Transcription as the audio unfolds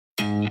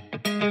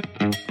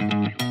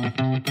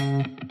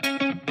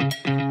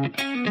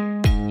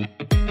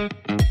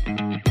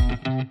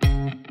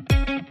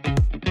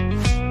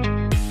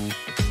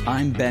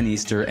Ben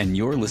Easter, and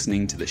you're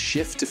listening to the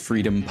Shift to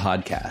Freedom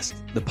podcast,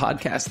 the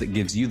podcast that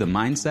gives you the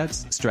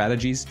mindsets,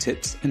 strategies,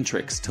 tips, and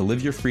tricks to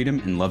live your freedom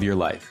and love your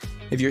life.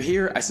 If you're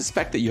here, I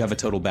suspect that you have a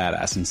total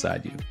badass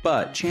inside you,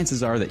 but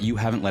chances are that you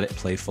haven't let it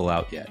play full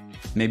out yet.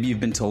 Maybe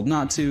you've been told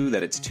not to,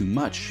 that it's too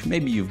much,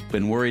 maybe you've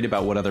been worried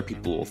about what other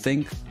people will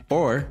think,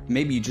 or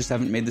maybe you just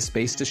haven't made the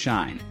space to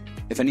shine.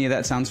 If any of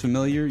that sounds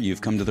familiar,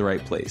 you've come to the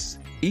right place.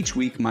 Each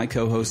week, my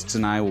co-hosts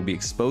and I will be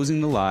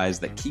exposing the lies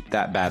that keep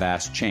that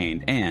badass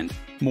chained and,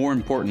 more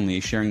importantly,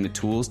 sharing the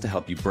tools to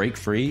help you break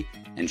free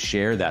and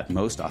share that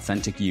most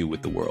authentic you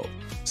with the world.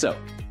 So,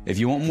 if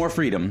you want more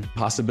freedom,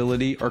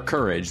 possibility, or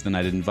courage, then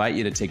I'd invite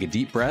you to take a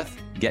deep breath,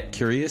 get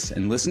curious,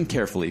 and listen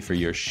carefully for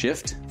your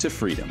shift to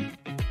freedom.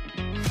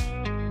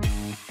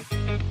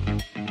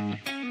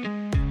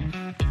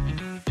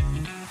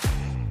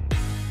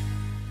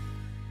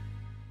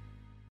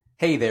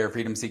 Hey there,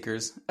 freedom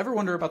seekers. Ever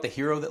wonder about the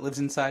hero that lives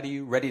inside of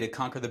you, ready to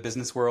conquer the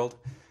business world?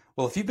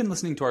 Well, if you've been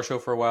listening to our show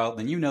for a while,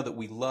 then you know that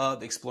we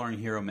love exploring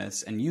hero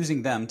myths and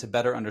using them to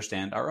better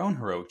understand our own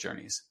heroic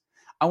journeys.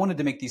 I wanted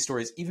to make these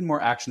stories even more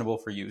actionable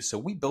for you, so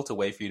we built a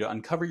way for you to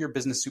uncover your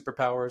business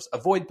superpowers,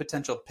 avoid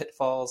potential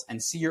pitfalls,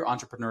 and see your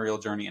entrepreneurial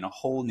journey in a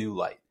whole new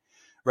light.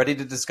 Ready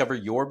to discover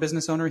your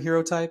business owner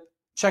hero type?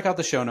 Check out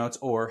the show notes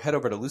or head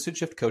over to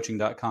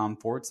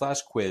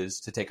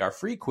lucidshiftcoaching.com/quiz to take our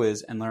free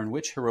quiz and learn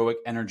which heroic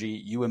energy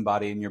you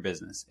embody in your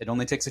business. It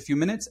only takes a few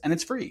minutes and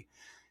it's free.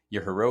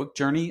 Your heroic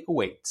journey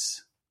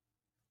awaits.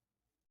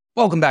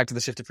 Welcome back to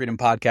the Shift to Freedom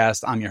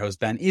podcast. I'm your host,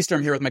 Ben Easter.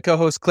 I'm here with my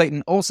co-host,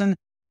 Clayton Olson.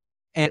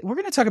 And we're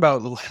going to talk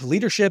about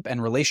leadership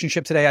and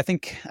relationship today. I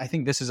think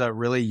this is a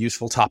really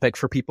useful topic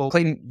for people.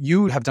 Clayton,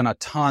 you have done a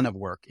ton of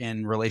work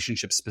in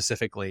relationships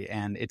specifically,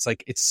 and it's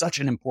such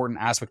an important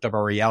aspect of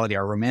our reality.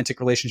 Our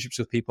romantic relationships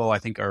with people, I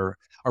think, are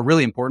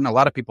really important. A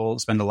lot of people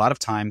spend a lot of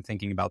time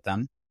thinking about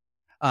them.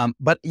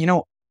 But you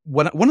know,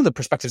 one of the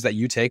perspectives that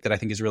you take that I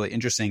think is really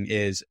interesting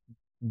is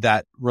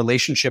that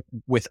relationship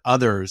with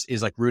others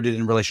is like rooted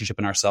in relationship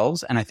in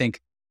ourselves. And I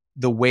think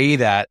the way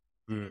that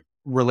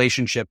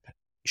relationship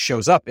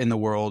shows up in the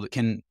world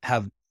can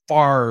have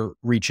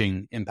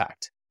far-reaching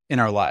impact in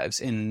our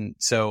lives. And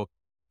so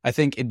I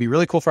think it'd be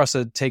really cool for us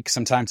to take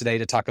some time today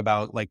to talk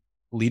about like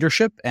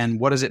leadership and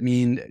what does it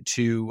mean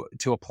to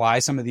apply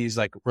some of these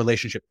like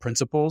relationship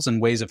principles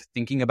and ways of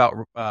thinking about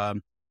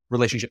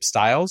relationship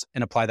styles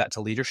and apply that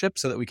to leadership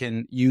so that we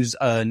can use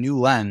a new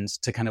lens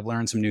to kind of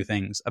learn some new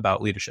things about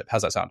leadership.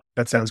 How's that sound?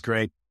 That sounds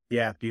great.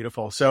 Yeah,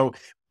 beautiful. So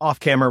off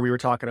camera, we were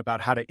talking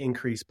about how to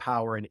increase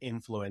power and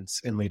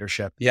influence in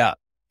leadership. Yeah.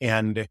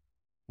 And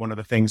one of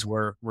the things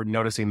we're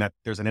noticing that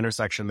there's an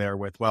intersection there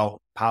with, well,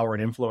 power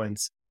and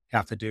influence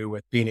have to do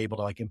with being able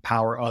to like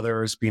empower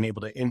others, being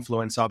able to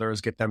influence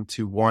others, get them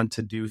to want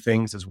to do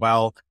things as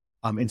well,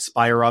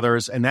 inspire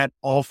others. And that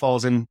all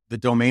falls in the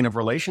domain of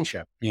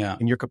relationship. Yeah.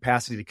 And your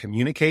capacity to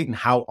communicate and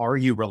how are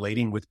you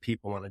relating with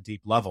people on a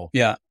deep level.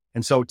 Yeah.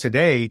 And so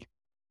today,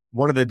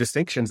 one of the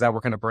distinctions that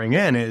we're going to bring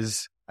in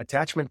is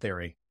attachment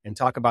theory and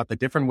talk about the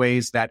different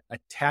ways that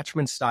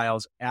attachment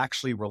styles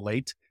actually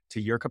relate to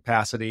your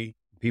capacity,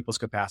 people's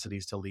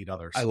capacities to lead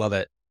others. I love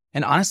it.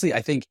 And honestly,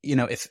 I think, you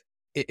know, if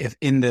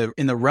in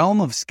the realm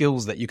of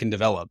skills that you can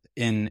develop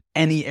in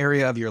any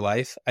area of your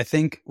life, I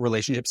think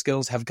relationship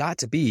skills have got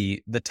to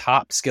be the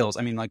top skills.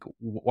 I mean, like,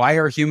 why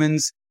are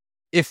humans,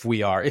 if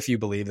you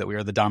believe that we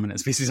are the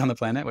dominant species on the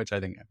planet, which I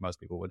think most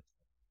people would,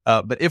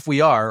 but if we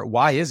are,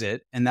 why is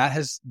it? And that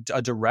has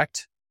a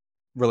direct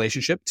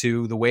relationship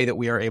to the way that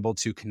we are able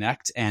to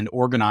connect and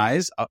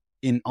organize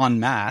en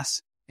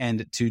masse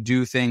and to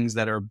do things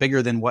that are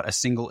bigger than what a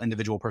single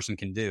individual person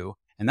can do.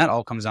 And that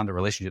all comes down to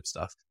relationship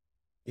stuff.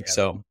 Yeah.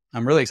 So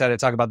I'm really excited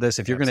to talk about this.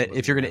 If you're going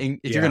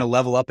to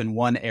level up in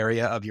one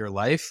area of your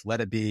life,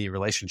 let it be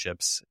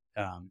relationships,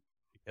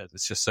 because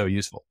it's just so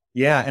useful.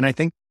 Yeah. And I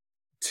think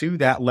to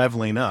that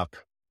leveling up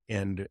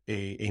and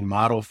a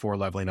model for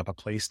leveling up, a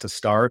place to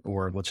start,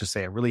 or let's just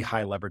say a really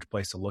high leverage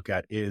place to look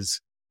at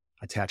is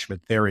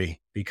attachment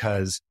theory,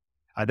 because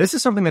this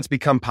is something that's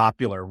become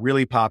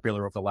really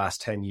popular over the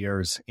last 10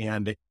 years.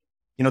 And,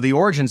 you know, the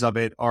origins of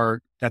it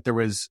are that there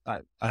was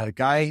a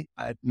guy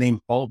named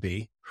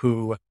Bowlby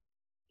who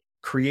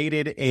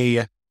created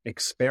a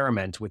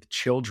experiment with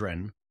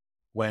children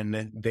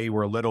when they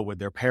were little with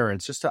their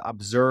parents, just to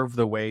observe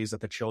the ways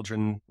that the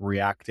children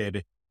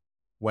reacted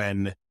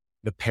when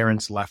the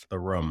parents left the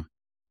room.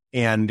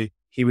 And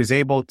he was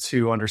able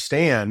to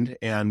understand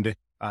and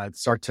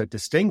start to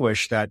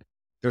distinguish that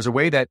there's a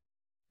way that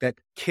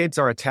kids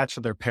are attached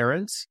to their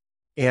parents.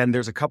 And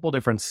there's a couple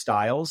different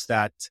styles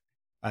that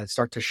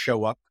start to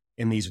show up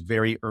in these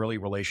very early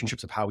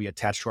relationships of how we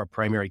attach to our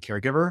primary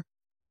caregiver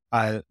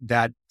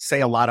that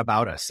say a lot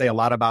about us, say a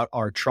lot about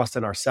our trust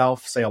in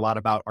ourselves, say a lot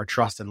about our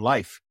trust in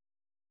life.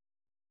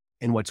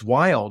 And what's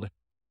wild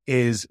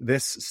is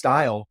this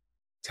style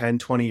 10,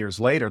 20 years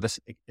later, this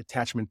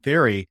attachment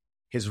theory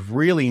has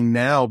really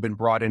now been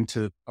brought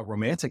into a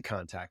romantic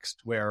context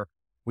where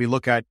we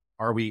look at,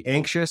 are we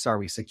anxious? Are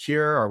we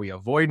secure? Are we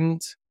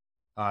avoidant?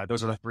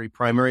 Those are the three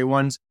primary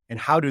ones. And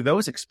how do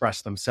those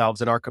express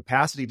themselves in our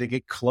capacity to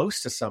get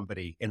close to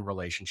somebody in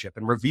relationship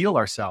and reveal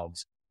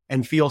ourselves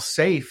and feel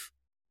safe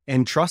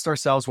and trust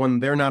ourselves when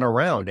they're not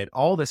around? And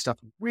all this stuff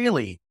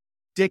really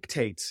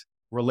dictates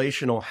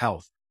relational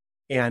health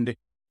and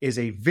is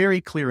a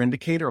very clear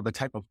indicator of the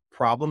type of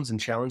problems and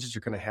challenges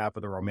you're going to have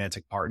with a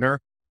romantic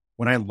partner.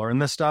 When I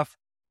learned this stuff,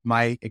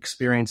 my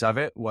experience of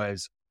it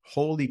was,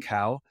 holy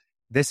cow,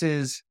 this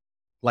is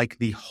like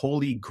the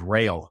holy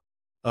grail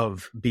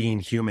of being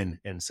human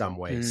in some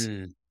ways.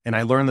 And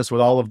I learned this with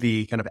all of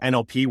the kind of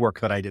NLP work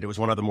that I did. It was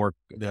one of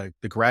the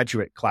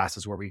graduate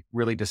classes where we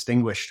really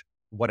distinguished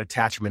what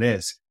attachment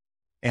is.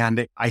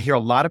 And I hear a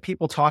lot of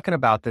people talking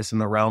about this in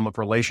the realm of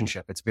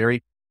relationship.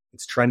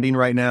 It's trending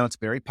right now. It's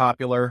very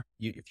popular.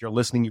 If you're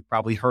listening, you've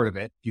probably heard of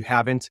it. If you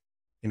haven't,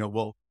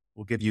 we'll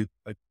give you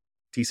a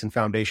decent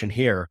foundation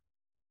here.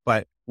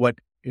 But what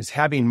is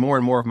having more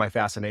and more of my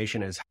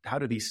fascination is, how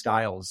do these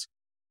styles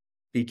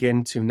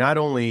begin to not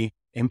only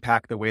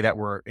impact the way that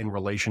we're in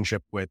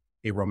relationship with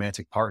a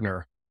romantic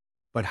partner,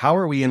 but how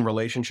are we in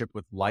relationship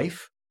with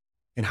life?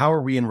 And how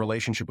are we in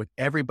relationship with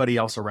everybody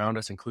else around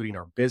us, including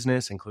our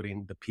business,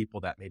 including the people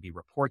that maybe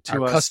report to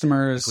our us,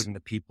 customers, including the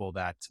people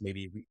that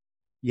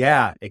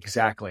yeah,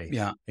 exactly.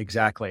 Yeah,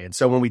 exactly. And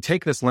so when we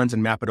take this lens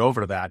and map it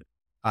over to that,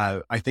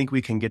 I think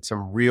we can get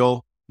some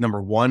real,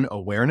 number one,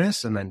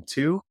 awareness, and then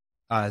two,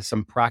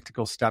 some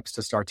practical steps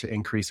to start to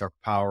increase our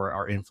power,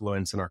 our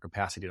influence, and our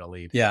capacity to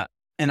lead. Yeah.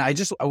 And I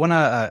want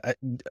to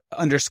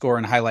underscore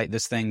and highlight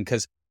this thing,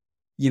 because,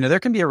 there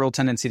can be a real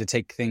tendency to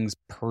take things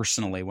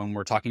personally when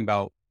we're talking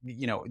about,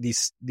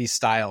 these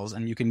styles,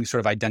 and you can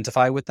sort of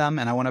identify with them.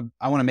 And I want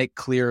to make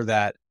clear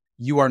that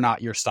you are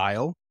not your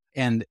style.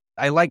 And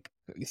I like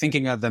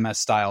thinking of them as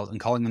styles and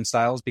calling them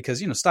styles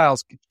because,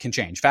 styles can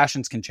change.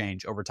 Fashions can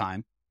change over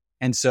time.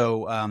 And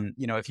so,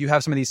 if you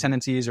have some of these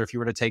tendencies, or if you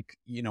were to take,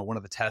 one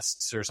of the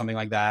tests or something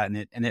like that,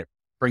 and it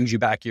brings you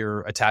back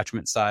your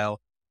attachment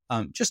style,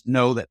 just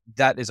know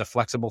that is a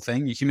flexible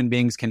thing. Human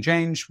beings can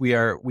change.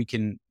 We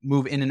can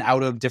move in and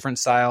out of different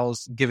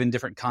styles given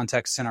different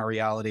contexts in our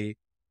reality.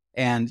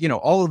 And,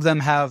 all of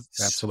them have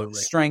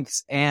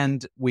strengths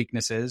and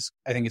weaknesses.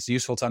 I think it's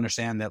useful to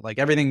understand that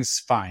everything's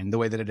fine the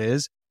way that it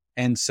is.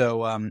 And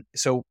so,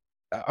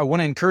 I want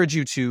to encourage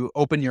you to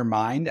open your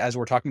mind as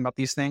we're talking about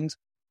these things,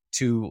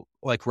 to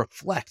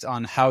reflect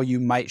on how you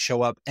might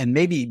show up, and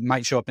maybe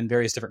might show up in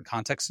various different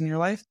contexts in your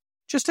life,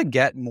 just to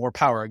get more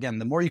power. Again,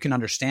 the more you can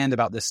understand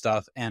about this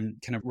stuff and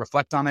kind of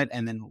reflect on it,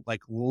 and then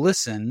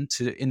listen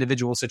to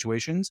individual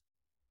situations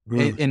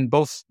in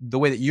both the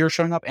way that you're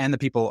showing up and the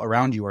people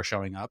around you are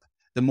showing up,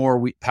 the more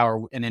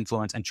power and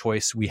influence and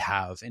choice we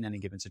have in any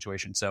given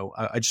situation. So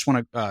I just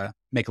want to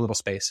make a little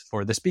space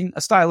for this being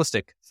a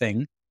stylistic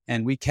thing,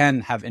 and we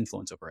can have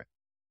influence over it.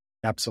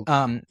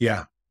 Absolutely.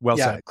 Well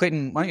said.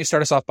 Clayton, why don't you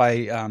start us off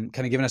by kind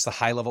of giving us the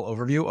high level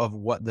overview of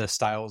what the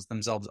styles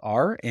themselves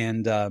are,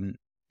 and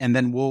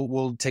then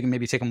we'll take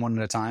them one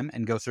at a time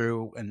and go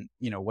through and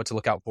what to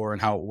look out for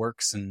and how it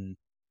works and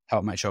how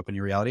it might show up in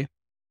your reality.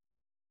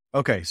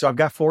 Okay, so I've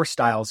got 4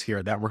 styles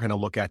here that we're going to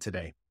look at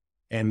today.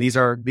 And these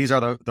are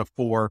the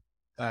 4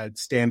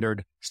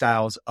 standard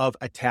styles of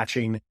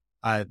attaching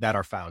that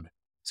are found.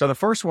 So the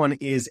first one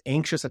is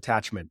anxious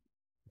attachment.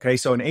 Okay,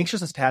 so an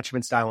anxious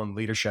attachment style in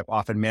leadership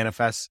often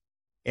manifests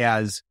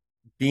as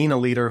being a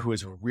leader who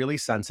is really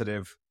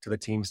sensitive to the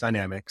team's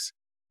dynamics.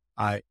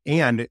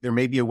 And there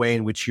may be a way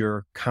in which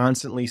you're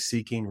constantly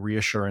seeking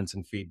reassurance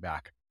and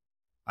feedback.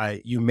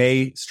 You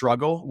may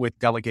struggle with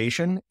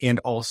delegation and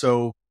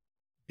also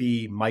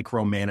be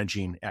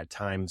micromanaging at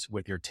times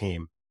with your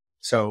team.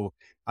 So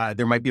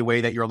there might be a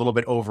way that you're a little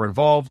bit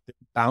over-involved.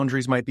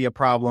 Boundaries might be a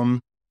problem.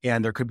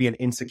 And there could be an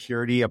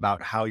insecurity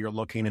about how you're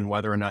looking and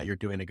whether or not you're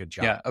doing a good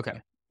job. Yeah,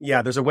 okay.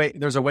 Yeah, there's a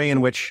way in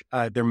which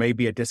there may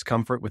be a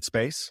discomfort with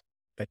space,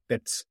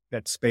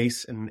 that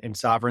space and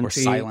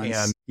sovereignty. Or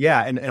silence.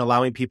 And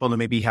allowing people to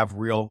maybe have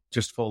real,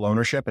 just full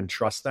ownership and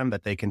trust them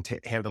that they can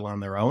handle it on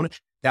their own.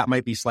 That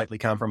might be slightly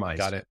compromised.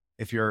 Got it.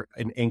 If you're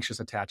an anxious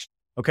attached.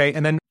 Okay,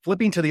 and then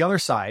flipping to the other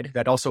side,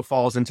 that also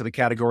falls into the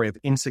category of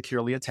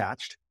insecurely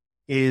attached,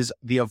 is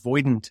the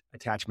avoidant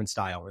attachment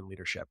style in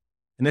leadership.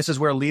 And this is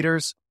where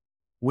leaders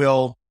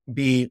will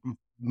be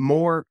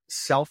more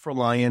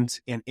self-reliant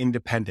and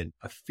independent,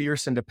 a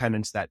fierce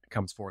independence that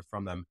comes forth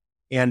from them.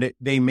 And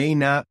they may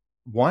not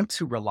want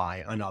to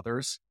rely on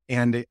others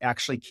and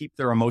actually keep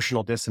their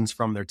emotional distance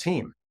from their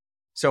team.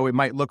 So it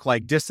might look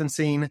like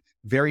distancing,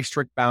 very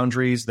strict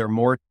boundaries. They're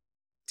more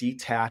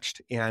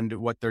detached, and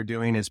what they're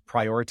doing is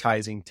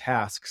prioritizing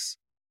tasks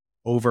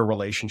over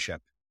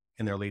relationship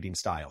in their leading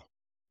style.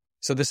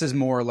 So this is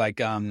more like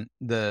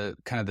the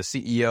kind of the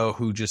CEO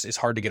who just is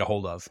hard to get a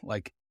hold of,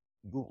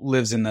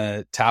 lives in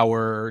the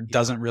tower,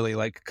 doesn't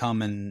really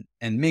come and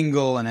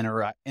mingle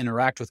and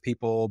interact with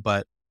people,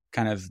 but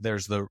kind of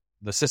there's the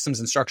systems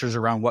and structures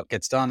around what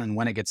gets done and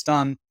when it gets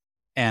done.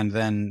 And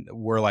then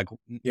we're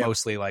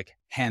mostly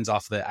hands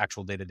off the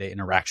actual day-to-day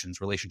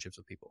interactions, relationships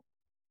with people.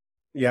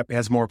 Yep. It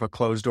has more of a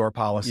closed door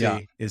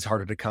policy, is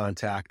harder to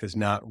contact, is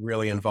not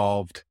really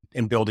involved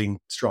in building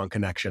strong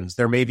connections.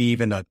 There may be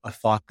even a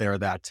thought there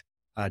that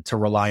to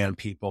rely on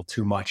people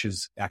too much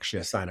is actually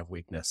a sign of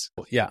weakness.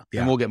 Yeah.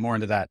 And we'll get more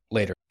into that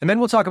later. And then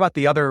we'll talk about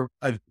the other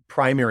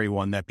primary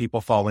one that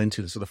people fall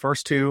into. So the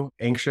first two,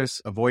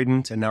 anxious,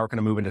 avoidant, and now we're going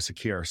to move into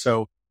secure.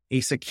 So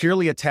a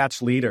securely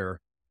attached leader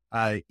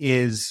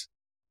is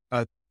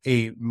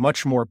a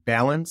much more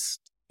balanced,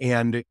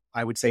 and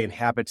I would say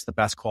inhabits the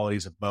best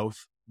qualities of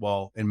both,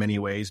 while in many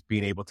ways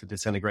being able to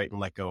disintegrate and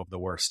let go of the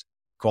worst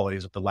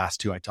qualities of the last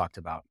two I talked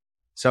about.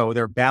 So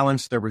they're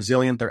balanced, they're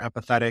resilient, they're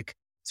empathetic.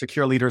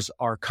 Secure leaders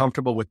are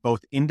comfortable with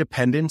both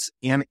independence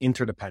and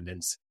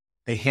interdependence.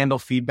 They handle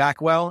feedback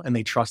well, and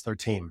they trust their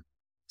team.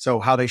 So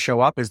how they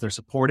show up is they're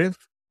supportive,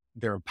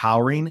 they're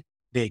empowering,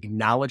 they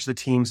acknowledge the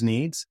team's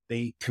needs,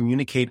 they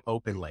communicate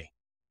openly.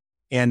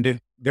 And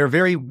they're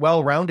very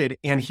well-rounded.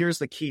 And here's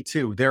the key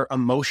too, they're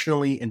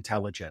emotionally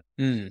intelligent.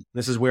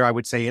 This is where I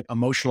would say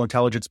emotional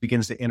intelligence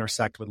begins to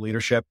intersect with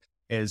leadership,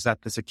 is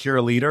that the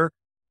secure leader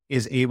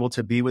is able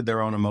to be with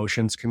their own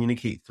emotions,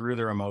 communicate through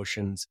their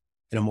emotions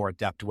in a more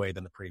adept way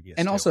than the previous.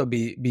 And two. also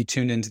be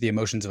tuned into the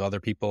emotions of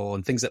other people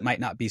and things that might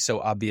not be so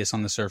obvious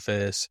on the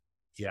surface.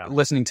 Yeah.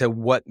 Listening to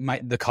what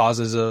the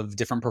causes of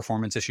different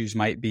performance issues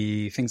might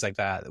be, things like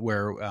that,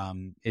 where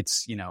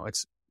it's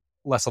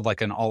less of like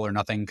an all or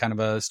nothing kind of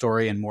a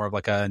story and more of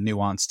like a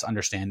nuanced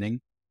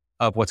understanding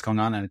of what's going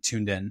on and a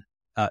tuned in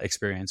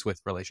experience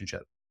with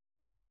relationship.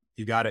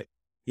 You got it.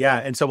 Yeah.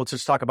 And so we'll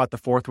just talk about the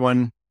fourth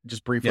one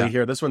just briefly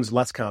here. This one's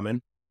less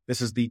common.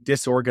 This is the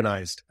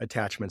disorganized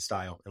attachment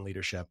style in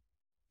leadership.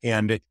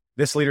 And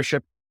this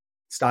leadership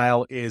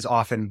style is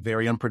often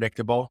very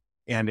unpredictable,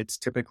 and it's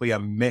typically a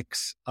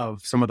mix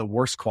of some of the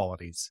worst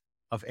qualities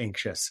of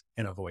anxious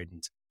and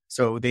avoidant.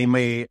 So they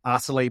may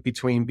oscillate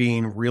between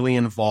being really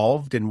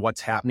involved in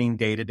what's happening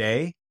day to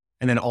day,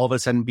 and then all of a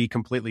sudden be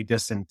completely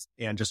distant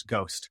and just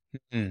ghost.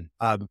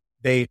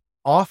 They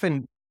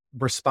often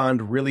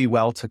respond really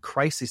well to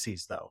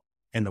crises, though,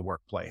 in the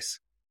workplace,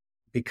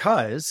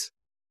 because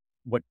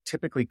what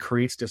typically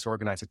creates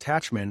disorganized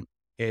attachment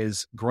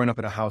is growing up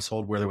in a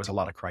household where there was a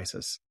lot of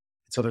crisis.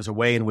 So there's a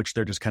way in which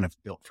they're just kind of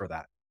built for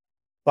that.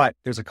 But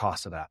there's a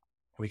cost to that.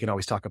 We can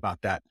always talk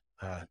about that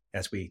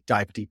as we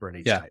dive deeper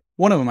into each type.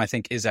 One of them, I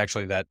think, is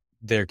actually that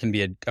there can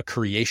be a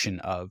creation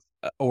of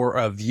or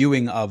a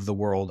viewing of the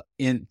world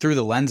through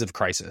the lens of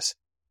crisis,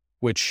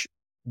 which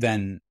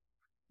then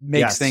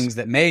makes things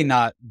that may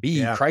not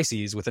be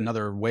crises with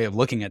another way of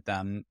looking at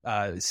them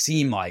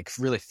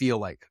really feel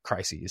like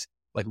crises.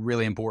 Like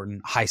really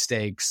important, high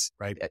stakes,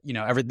 right?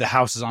 The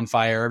house is on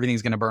fire,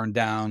 everything's going to burn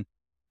down,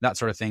 that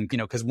sort of thing.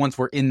 Because once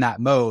we're in that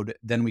mode,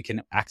 then we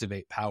can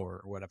activate power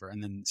or whatever,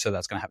 and then so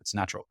that's going to have its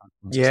natural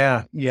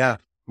consequences. Yeah,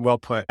 well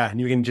put. And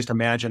you can just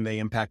imagine the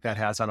impact that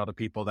has on other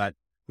people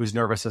whose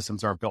nervous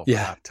systems aren't built for that.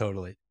 Yeah,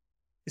 totally.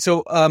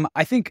 So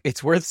I think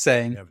it's worth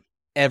saying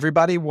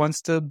everybody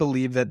wants to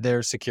believe that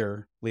they're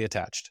securely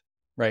attached,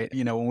 right?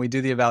 When we do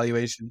the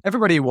evaluation,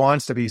 everybody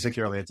wants to be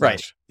securely attached,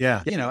 right?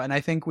 Yeah, and I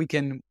think we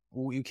can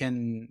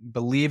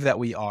believe that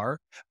we are.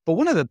 But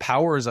one of the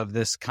powers of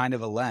this kind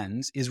of a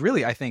lens is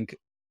really, I think,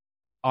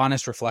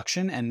 honest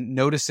reflection and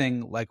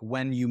noticing like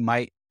when you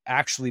might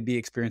actually be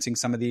experiencing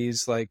some of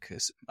these, like,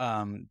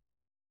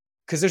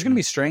 because there's going to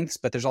be strengths,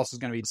 but there's also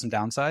going to be some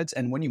downsides.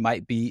 And when you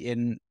might be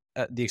in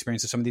the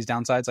experience of some of these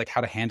downsides, like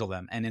how to handle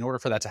them. And in order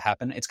for that to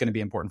happen, it's going to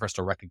be important for us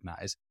to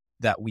recognize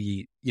that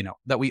we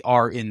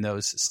are in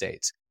those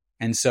states.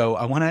 And so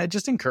I want to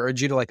just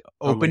encourage you to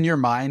open your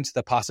mind to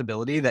the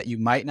possibility that you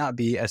might not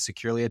be as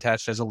securely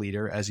attached as a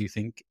leader as you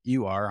think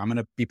you are. I'm going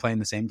to be playing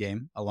the same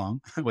game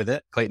along with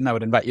it. Clayton, I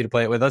would invite you to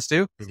play it with us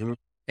too. Mm-hmm.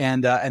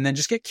 And then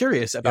just get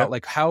curious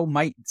about how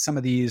might some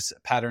of these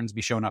patterns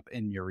be shown up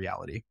in your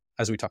reality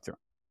as we talk through.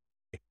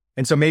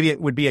 And so maybe it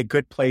would be a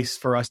good place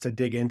for us to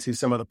dig into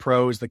some of the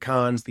pros, the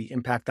cons, the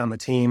impact on the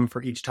team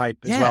for each type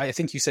as well. I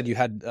think you said you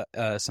had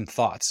some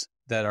thoughts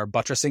that are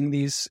buttressing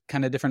these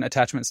kind of different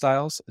attachment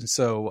styles. And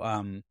so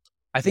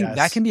I think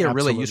that can be a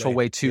really useful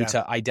way too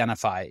to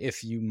identify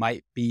if you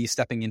might be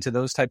stepping into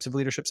those types of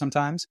leadership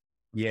sometimes.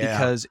 Yeah.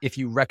 Because if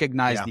you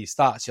recognize these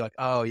thoughts, you're like,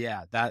 oh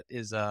yeah, that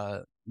is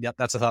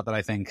that's a thought that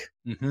I think.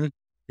 Mm-hmm.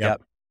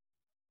 Yep.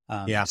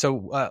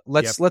 So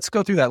let's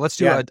go through that. Let's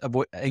do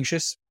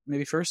anxious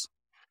maybe first.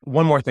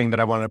 One more thing that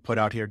I want to put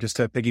out here, just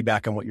to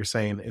piggyback on what you're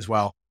saying as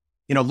well.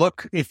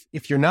 Look,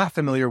 if you're not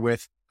familiar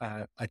with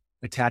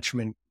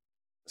attachment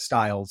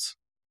styles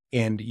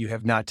and you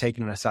have not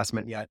taken an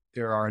assessment yet,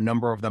 there are a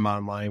number of them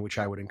online, which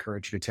I would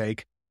encourage you to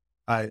take.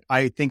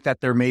 I think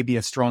that there may be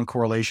a strong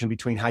correlation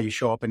between how you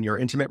show up in your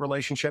intimate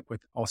relationship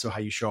with also how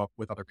you show up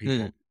with other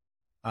people.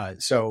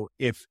 So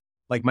if,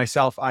 like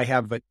myself, I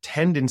have a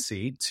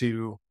tendency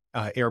to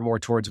err more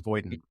towards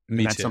avoidant.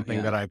 That's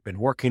something that I've been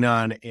working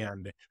on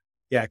and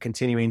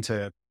continuing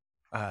to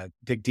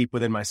dig deep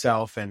within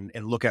myself and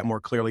look at more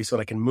clearly so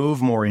that I can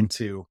move more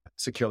into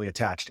securely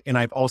attached. And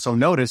I've also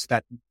noticed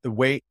that the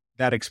way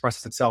that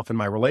expresses itself in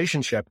my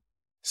relationship,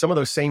 some of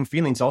those same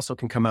feelings also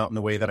can come out in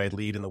the way that I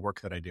lead in the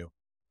work that I do.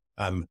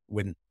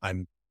 When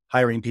I'm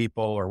hiring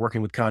people or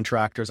working with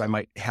contractors, I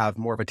might have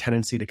more of a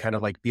tendency to kind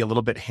of like be a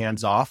little bit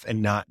hands off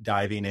and not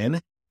diving in.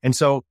 And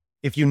so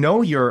if you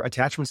know your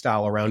attachment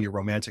style around your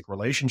romantic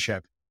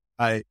relationship,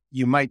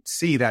 you might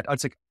see that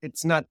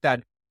it's not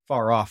that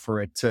far off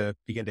for it to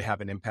begin to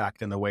have an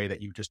impact in the way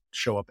that you just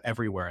show up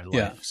everywhere in life.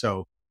 Yeah.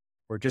 So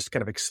we're just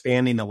kind of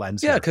expanding the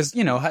lens. Yeah, because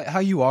how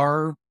you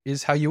are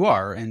is how you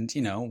are, and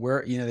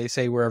where they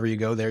say wherever you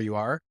go, there you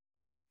are.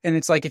 And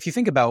it's like if you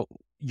think about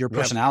your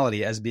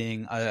personality as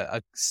being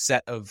a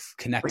set of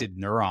connected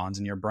neurons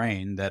in your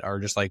brain that are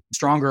just like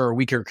stronger or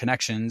weaker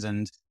connections,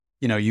 and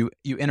you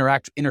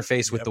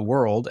interface with the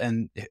world,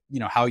 and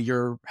how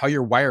you're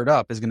wired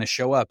up is going to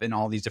show up in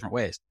all these different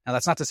ways. Now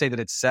that's not to say that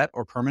it's set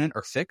or permanent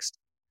or fixed,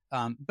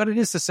 but it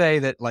is to say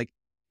that like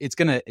it's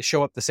going to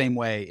show up the same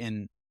way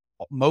in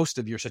most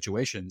of your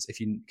situations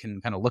if you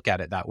can kind of look at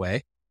it that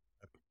way.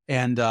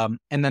 And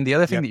then the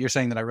other thing that you're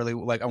saying that I really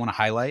I want to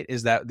highlight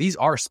is that these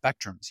are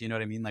spectrums. You know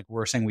what I mean? Like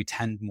we're saying we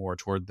tend more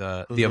toward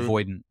the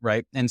avoidant,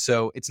 right? And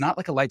so it's not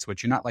like a light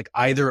switch. You're not like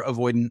either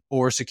avoidant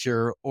or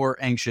secure or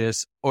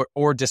anxious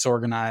or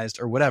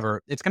disorganized or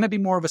whatever. It's going to be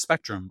more of a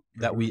spectrum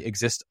that we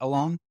exist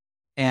along.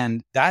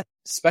 And that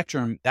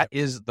spectrum, that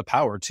is the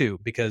power too,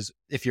 because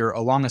if you're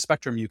along a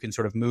spectrum, you can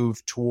sort of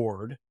move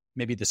toward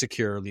maybe the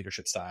secure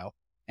leadership style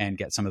and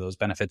get some of those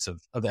benefits of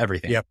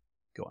everything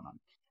going on.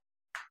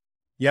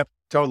 Yep,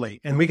 totally.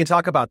 And we can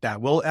talk about that.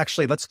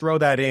 Let's throw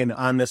that in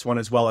on this one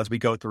as well as we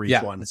go through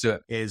each one. Let's do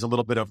it. Is a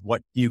little bit of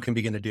what you can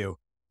begin to do.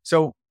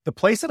 So the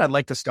place that I'd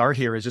like to start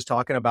here is just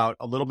talking about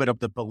a little bit of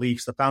the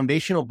beliefs, the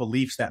foundational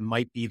beliefs that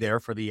might be there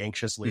for the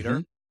anxious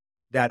leader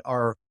that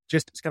are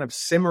just kind of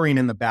simmering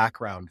in the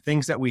background,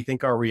 things that we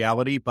think are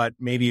reality, but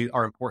maybe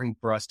are important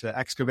for us to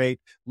excavate,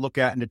 look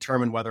at, and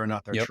determine whether or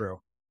not they're true.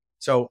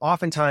 So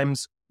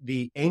oftentimes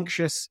the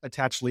anxious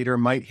attached leader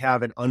might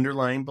have an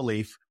underlying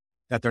belief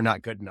that they're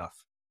not good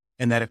enough,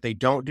 and that if they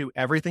don't do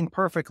everything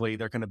perfectly,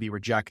 they're going to be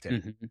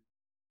rejected,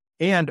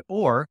 and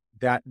or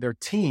that their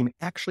team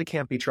actually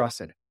can't be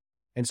trusted.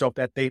 And so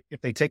if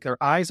they take their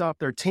eyes off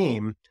their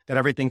team, that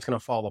everything's going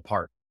to fall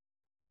apart.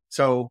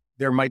 So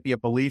there might be a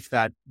belief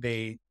that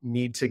they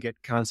need to get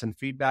constant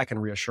feedback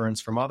and reassurance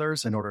from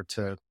others in order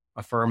to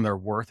affirm their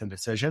worth and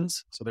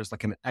decisions. So there's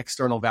like an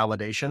external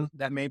validation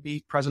that may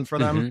be present for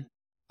them,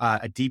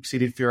 a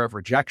deep-seated fear of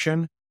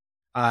rejection.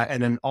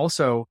 And then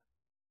also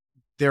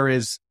there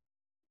is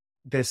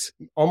this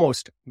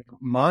almost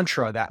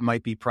mantra that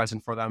might be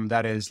present for them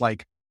that is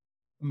like,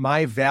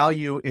 my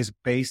value is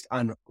based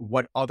on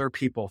what other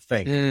people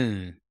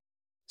think.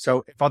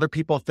 So if other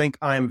people think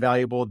I am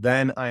valuable,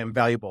 then I am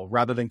valuable,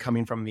 rather than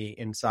coming from the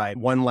inside.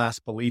 One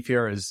last belief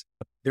here is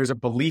there's a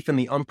belief in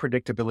the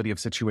unpredictability of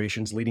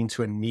situations, leading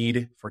to a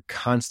need for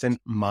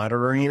constant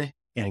monitoring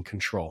and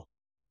control.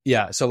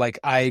 Yeah. So like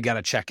I got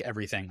to check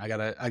everything. I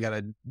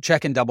gotta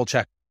check and double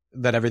check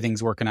that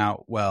everything's working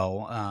out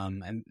well.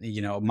 And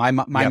my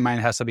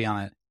mind has to be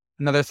on it.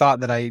 Another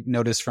thought that I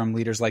noticed from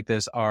leaders like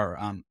this are,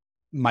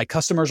 my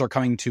customers are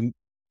coming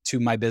to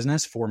my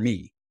business for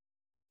me.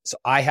 So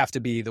I have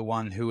to be the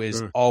one who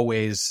is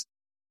always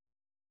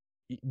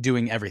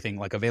doing everything,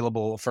 like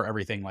available for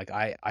everything. Like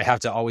I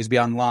have to always be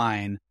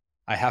online.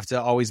 I have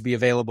to always be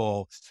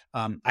available.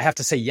 I have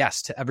to say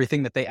yes to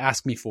everything that they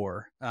ask me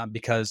for,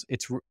 because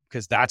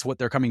that's what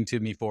they're coming to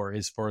me for,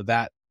 is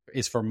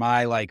for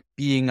my like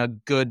being a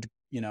good,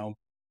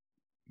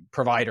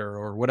 provider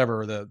or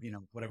whatever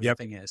the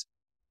thing is.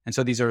 And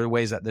so these are the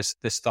ways that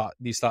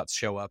these thoughts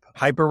show up.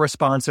 Hyper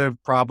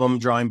responsive, problem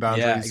drawing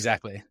boundaries. Yeah,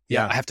 exactly.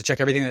 Yeah. I have to check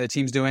everything that the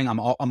team's doing. I'm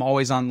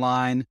always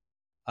online.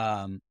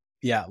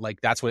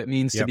 Like that's what it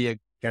means to be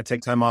gotta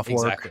take time off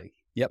work. Exactly.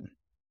 Yep.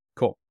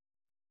 Cool.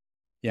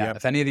 Yeah.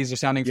 If any of these are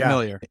sounding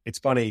familiar. It's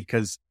funny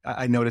because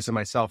I notice in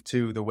myself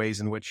too, the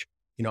ways in which,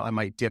 I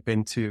might dip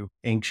into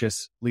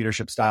anxious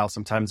leadership style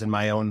sometimes in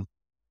my own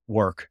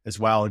work as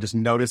well. And just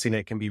noticing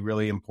it can be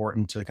really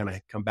important to kind of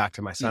come back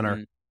to my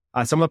center.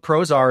 Some of the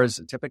pros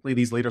is typically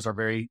these leaders are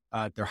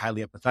they're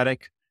highly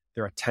empathetic.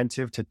 They're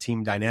attentive to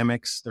team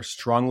dynamics. They're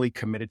strongly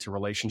committed to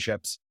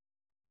relationships.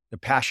 They're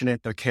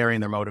passionate, they're caring,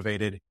 they're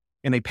motivated,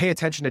 and they pay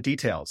attention to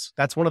details.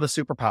 That's one of the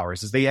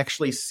superpowers, is they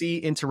actually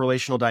see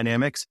interrelational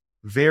dynamics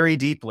very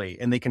deeply,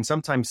 and they can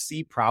sometimes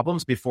see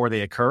problems before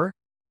they occur.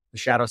 The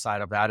shadow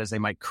side of that is they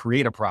might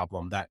create a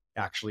problem that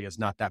actually is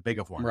not that big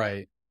of one.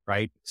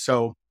 Right.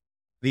 So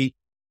the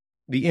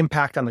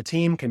impact on the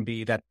team can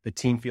be that the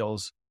team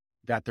feels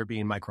that they're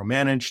being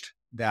micromanaged,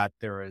 that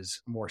there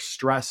is more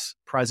stress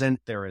present,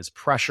 there is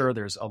pressure,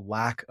 there's a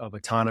lack of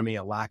autonomy,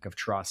 a lack of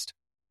trust,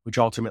 which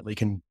ultimately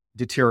can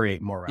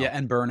deteriorate morale. Yeah,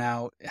 and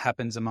burnout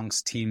happens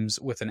amongst teams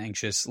with an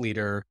anxious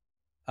leader.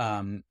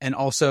 And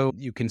also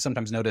you can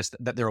sometimes notice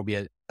that there will be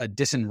a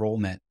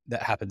disenrollment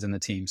that happens in the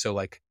team. So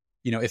like,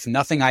 if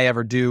nothing I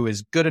ever do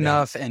is good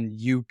enough and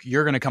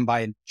you're going to come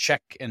by and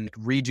check and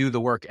redo the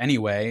work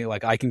anyway,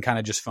 like I can kind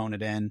of just phone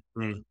it in.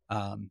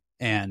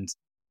 And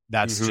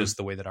that's just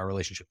the way that our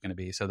relationship is going to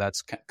be. So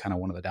that's kind of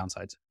one of the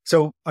downsides.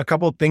 So a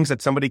couple of things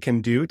that somebody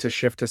can do to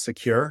shift to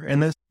secure in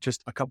this,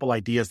 just a couple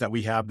ideas that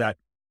we have that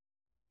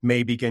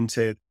may begin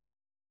to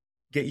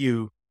get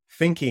you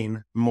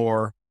thinking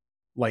more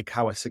like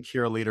how a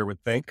secure leader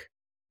would think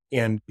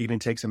and even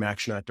take some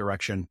action in that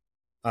direction.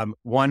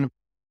 One,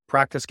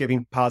 practice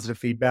giving positive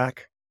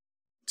feedback.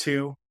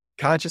 Two,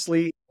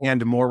 consciously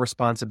and more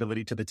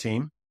responsibility to the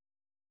team.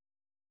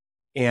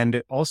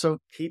 And also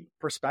keep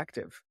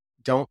perspective.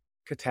 Don't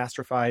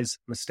catastrophize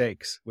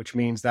mistakes, which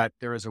means that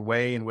there is a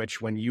way in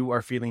which when you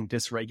are feeling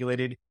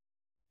dysregulated,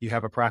 you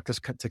have a practice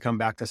to come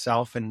back to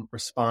self and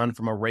respond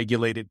from a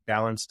regulated,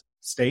 balanced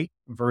state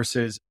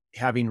versus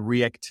having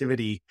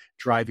reactivity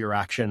drive your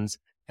actions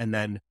and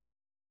then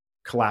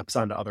collapse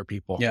onto other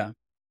people. Yeah.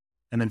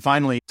 And then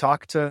finally,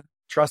 talk to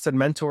trusted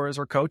mentors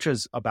or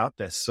coaches about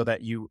this so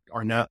that you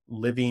are not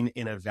living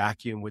in a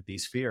vacuum with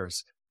these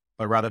fears,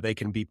 but rather they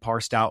can be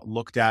parsed out,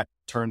 looked at,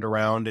 turned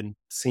around, and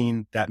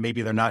seen that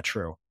maybe they're not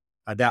true.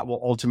 That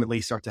will ultimately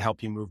start to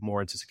help you move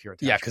more into secure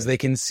attachment. Yeah, because they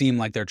can seem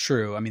like they're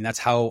true. I mean, that's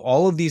how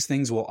all of these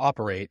things will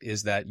operate,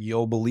 is that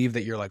you'll believe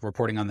that you're like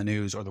reporting on the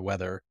news or the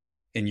weather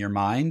in your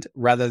mind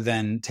rather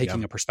than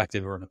taking a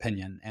perspective or an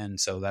opinion. And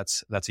so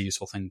that's a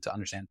useful thing to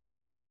understand.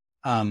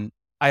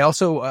 I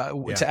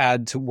also, to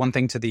add to one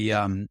thing to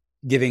the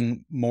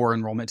giving more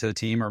enrollment to the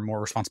team or more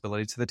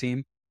responsibility to the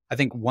team, I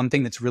think one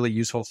thing that's really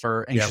useful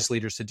for anxious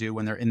leaders to do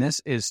when they're in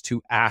this is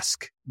to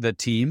ask the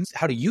team,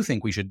 how do you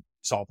think we should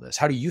solve this?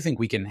 How do you think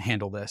we can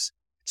handle this?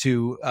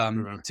 To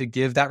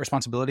give that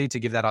responsibility, to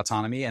give that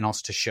autonomy, and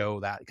also to show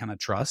that kind of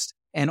trust,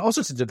 and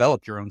also to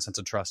develop your own sense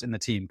of trust in the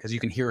team, because you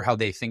can hear how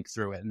they think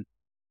through it.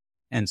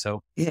 And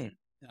so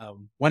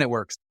when it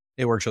works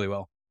really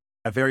well.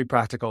 A very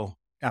practical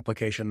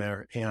application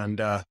there.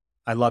 And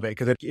I love it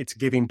because it's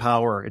giving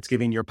power. It's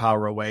giving your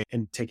power away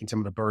and taking some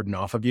of the burden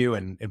off of you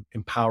and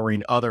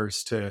empowering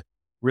others to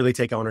really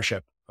take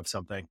ownership of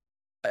something.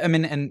 I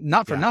mean, and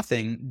not for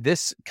nothing,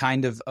 this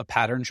kind of a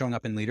pattern showing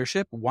up in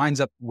leadership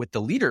winds up with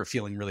the leader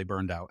feeling really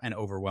burned out and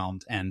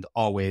overwhelmed and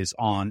always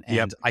on,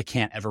 and I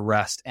can't ever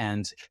rest.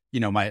 And,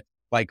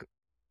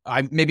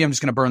 maybe I'm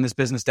just going to burn this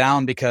business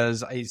down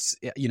because I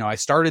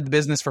started the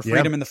business for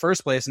freedom in the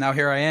first place. And now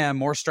here I am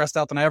more stressed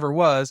out than I ever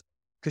was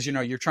because,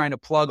 you're trying to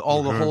plug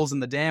all the holes in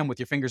the dam with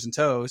your fingers and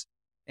toes.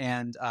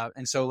 And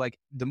so like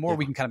the more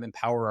we can kind of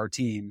empower our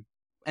team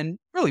and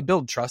really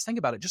build trust. Think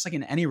about it. Just like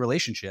in any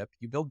relationship,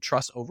 you build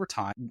trust over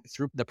time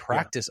through the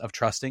practice of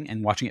trusting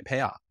and watching it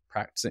pay off.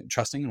 Practicing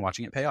trusting and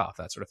watching it pay off,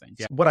 that sort of thing.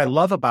 Yeah. What I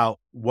love about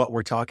what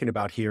we're talking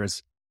about here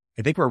is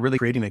I think we're really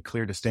creating a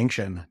clear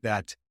distinction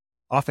that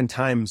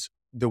oftentimes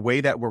the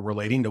way that we're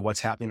relating to what's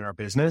happening in our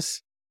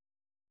business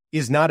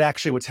is not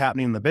actually what's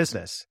happening in the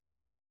business.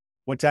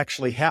 What's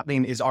actually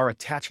happening is our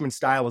attachment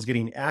style is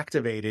getting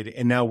activated,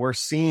 and now we're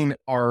seeing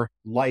our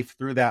life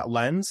through that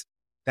lens.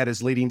 That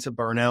is leading to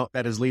burnout,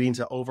 that is leading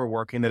to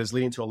overworking, that is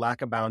leading to a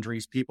lack of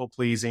boundaries, people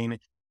pleasing,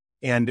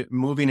 and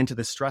moving into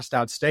the stressed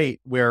out state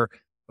where,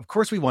 of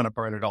course, we want to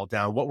burn it all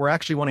down. What we're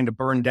actually wanting to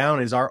burn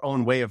down is our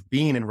own way of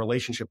being in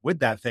relationship with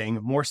that thing,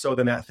 more so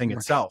than that thing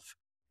itself.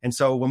 And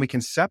so when we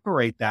can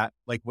separate that,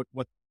 like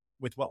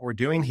with what we're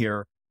doing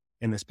here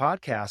in this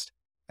podcast,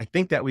 I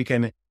think that we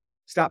can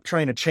stop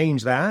trying to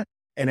change that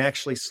and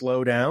actually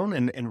slow down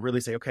and really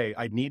say, okay,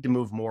 I need to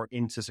move more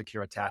into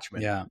secure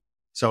attachment. Yeah.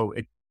 So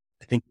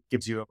I think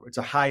it's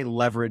a high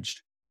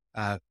leveraged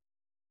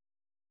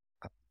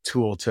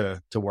tool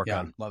to work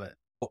on. Love it.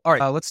 All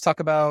right. Let's talk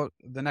about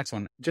the next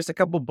one. Just a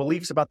couple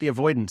beliefs about the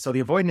avoidant. So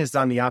the avoidant is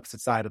on the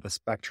opposite side of the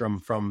spectrum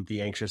from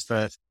the anxious.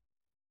 The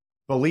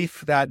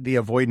belief that the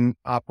avoidant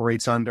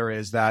operates under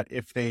is that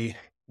if they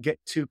get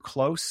too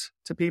close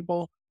to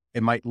people,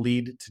 it might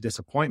lead to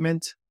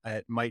disappointment.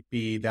 It might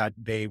be that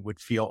they would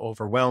feel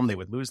overwhelmed. They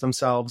would lose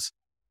themselves.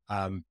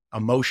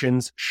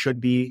 Emotions should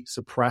be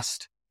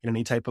suppressed in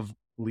any type of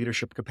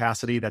leadership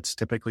capacity. That's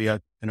typically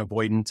an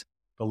avoidant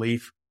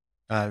belief.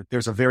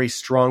 There's a very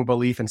strong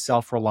belief in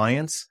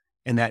self-reliance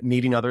and that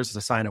needing others is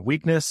a sign of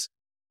weakness,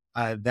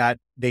 that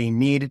they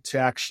need to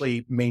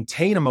actually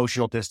maintain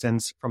emotional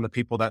distance from the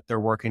people that they're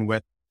working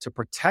with to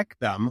protect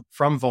them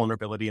from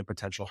vulnerability and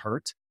potential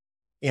hurt.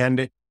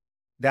 And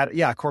that,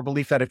 core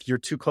belief that if you're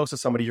too close to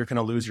somebody, you're going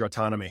to lose your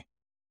autonomy.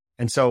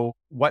 And so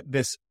what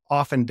this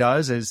often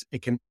does is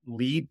it can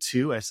lead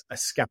to a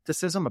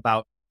skepticism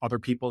about other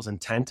people's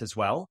intent as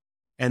well,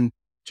 and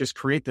just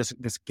create this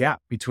gap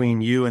between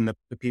you and the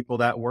people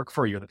that work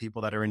for you, the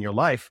people that are in your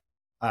life,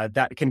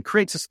 that can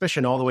create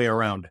suspicion all the way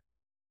around.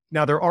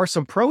 Now, there are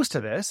some pros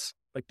to this.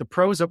 Like the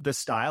pros of this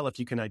style, if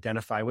you can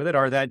identify with it,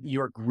 are that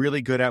you're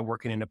really good at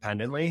working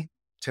independently,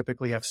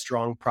 typically have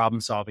strong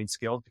problem-solving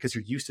skills because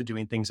you're used to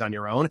doing things on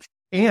your own.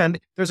 And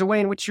there's a way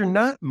in which you're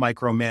not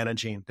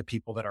micromanaging the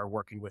people that are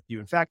working with you.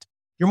 In fact,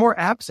 you're more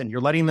absent.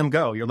 You're letting them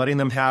go. You're letting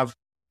them have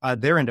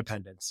their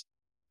independence.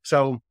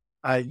 So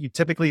you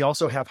typically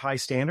also have high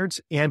standards.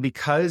 And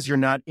because you're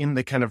not in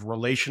the kind of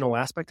relational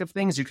aspect of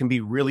things, you can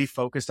be really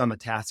focused on the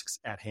tasks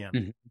at hand.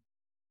 Mm-hmm.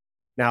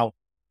 Now,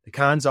 the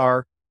cons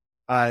are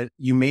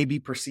you may be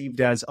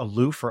perceived as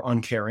aloof or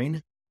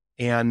uncaring.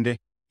 And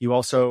you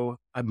also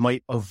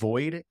might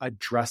avoid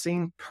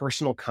addressing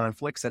personal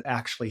conflicts that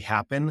actually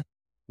happen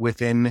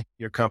within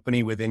your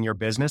company, within your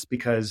business,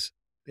 because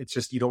it's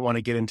just, you don't want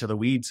to get into the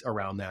weeds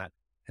around that.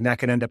 And that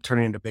can end up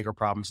turning into bigger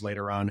problems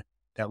later on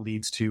that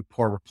leads to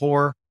poor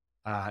rapport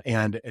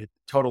and a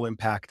total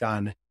impact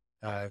on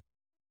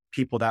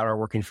people that are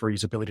working for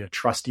you's ability to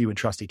trust you and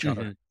trust each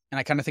other. And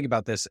I kind of think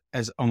about this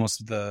as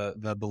almost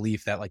the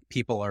belief that like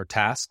people are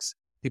tasks,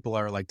 people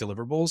are like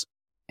deliverables,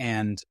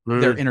 and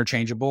they're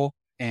interchangeable.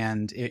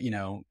 And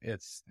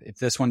if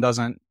this one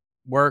doesn't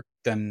work,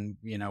 then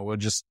we'll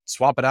just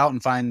swap it out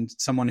and find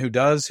someone who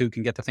does, who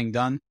can get the thing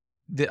done.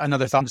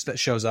 Another thought that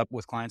shows up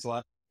with clients a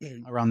lot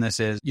around this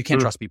is you can't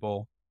trust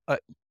people.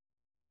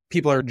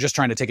 People are just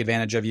trying to take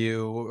advantage of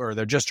you, or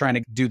they're just trying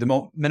to do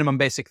the minimum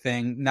basic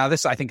thing. Now,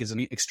 this I think is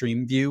an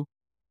extreme view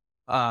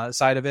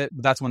side of it.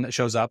 But that's one that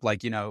shows up.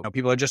 Like,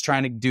 people are just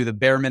trying to do the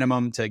bare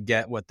minimum to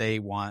get what they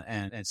want,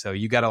 and so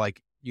you gotta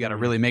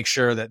really make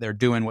sure that they're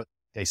doing what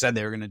they said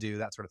they were going to do,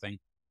 that sort of thing.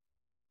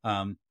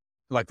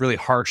 Like really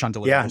harsh on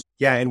delivery.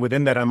 Yeah. And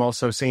within that, I'm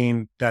also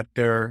seeing that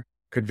there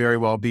could very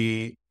well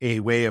be a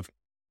way of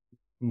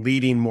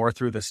leading more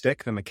through the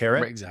stick than the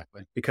carrot. Right,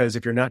 exactly. Because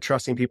if you're not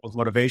trusting people's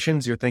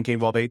motivations, you're thinking,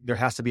 well, there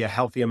has to be a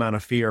healthy amount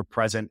of fear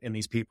present in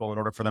these people in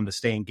order for them to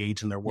stay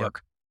engaged in their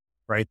work,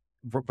 right?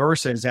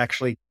 Versus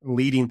actually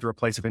leading through a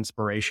place of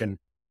inspiration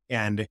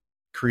and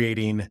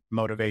creating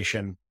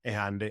motivation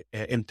and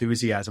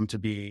enthusiasm to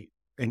be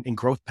in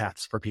growth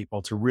paths for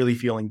people to really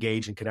feel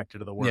engaged and connected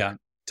to the work. Yeah,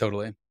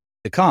 totally.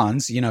 The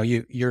cons,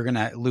 you're going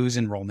to lose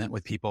enrollment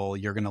with people.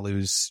 You're going to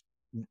lose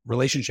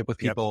relationship with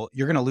people.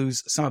 You're going to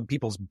lose some of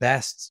people's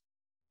best,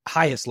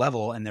 highest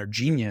level and their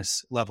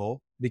genius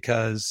level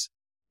because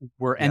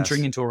we're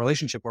entering into a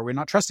relationship where we're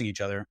not trusting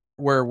each other,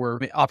 where we're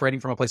operating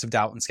from a place of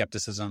doubt and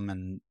skepticism.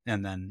 And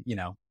then,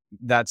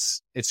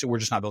 we're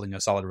just not building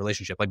a solid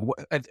relationship. Like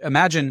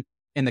imagine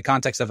in the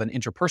context of an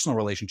interpersonal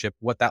relationship,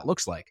 what that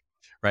looks like,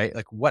 right?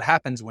 Like what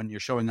happens when you're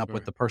showing up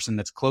with the person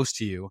that's close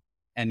to you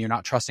and you're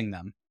not trusting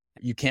them?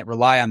 You can't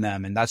rely on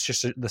them. And that's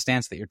just the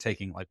stance that you're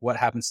taking. Like what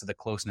happens to the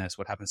closeness?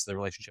 What happens to the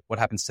relationship? What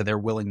happens to their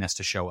willingness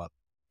to show up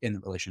in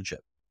the relationship?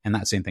 And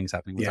that same thing's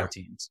happening with our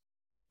teams.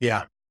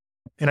 Yeah.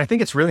 And I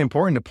think it's really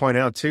important to point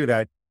out too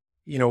that,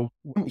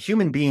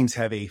 human beings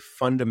have a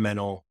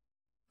fundamental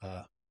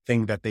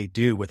thing that they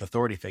do with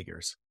authority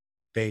figures.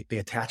 They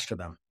attach to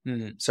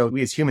them. So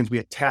we as humans, we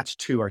attach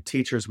to our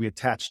teachers, we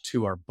attach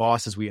to our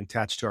bosses, we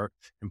attach to our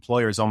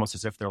employers almost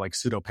as if they're like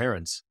pseudo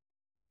parents.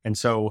 And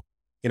so,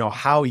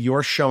 how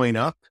you're showing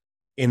up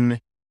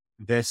in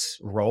this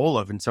role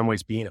of in some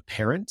ways being a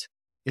parent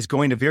is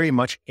going to very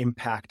much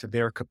impact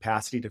their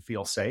capacity to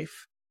feel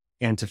safe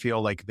and to feel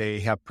like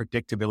they have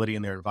predictability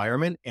in their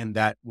environment. And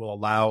that will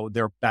allow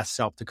their best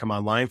self to come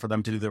online for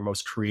them to do their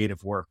most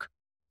creative work.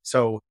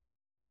 So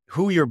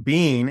who you're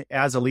being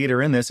as a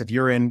leader in this, if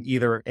you're in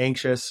either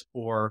anxious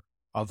or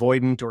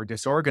avoidant or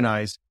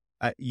disorganized,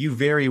 you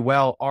very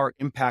well are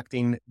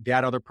impacting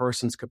that other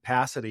person's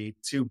capacity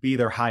to be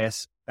their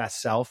highest,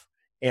 best self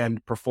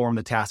and perform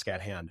the task at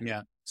hand.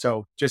 Yeah.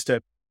 So just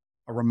a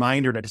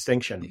reminder and a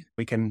distinction.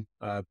 We can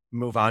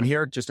move on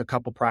here, just a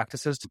couple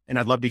practices. And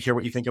I'd love to hear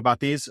what you think about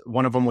these.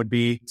 One of them would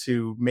be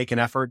to make an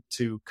effort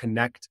to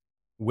connect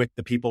with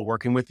the people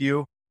working with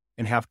you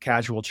and have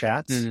casual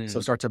chats.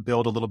 So start to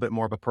build a little bit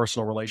more of a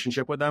personal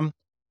relationship with them.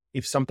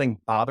 If something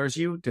bothers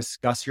you,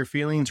 discuss your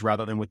feelings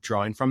rather than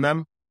withdrawing from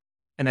them.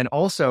 And then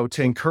also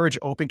to encourage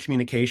open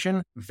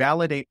communication,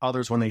 validate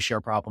others when they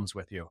share problems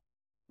with you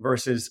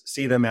versus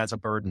see them as a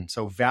burden.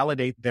 So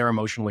validate their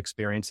emotional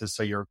experiences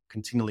so you're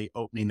continually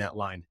opening that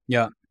line.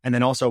 Yeah. And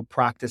then also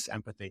practice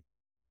empathy.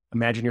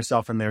 Imagine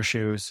yourself in their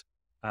shoes,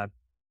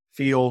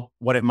 feel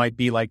what it might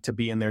be like to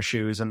be in their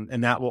shoes.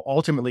 And that will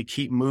ultimately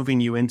keep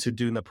moving you into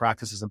doing the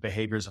practices and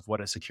behaviors of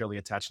what a securely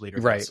attached leader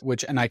right.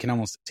 does. And I can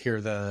almost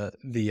hear the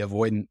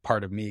avoidant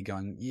part of me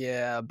going,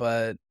 yeah,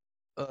 but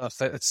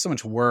it's so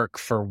much work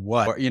for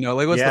what? What's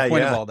the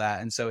point of all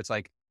that? And so it's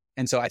like,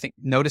 I think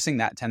noticing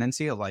that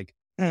tendency of like,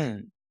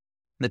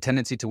 the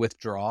tendency to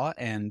withdraw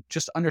and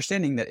just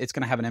understanding that it's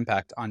going to have an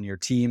impact on your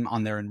team,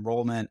 on their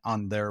enrollment,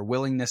 on their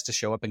willingness to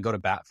show up and go to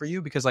bat for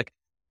you. Because like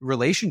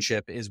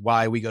relationship is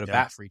why we go to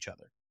bat for each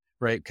other,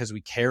 right? Because we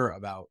care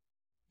about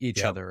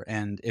each other.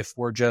 And if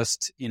we're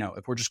just,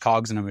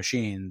 cogs in a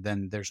machine,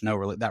 then there's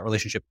that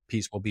relationship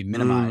piece will be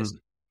minimized.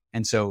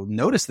 And so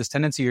notice this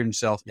tendency in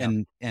yourself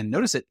and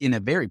notice it in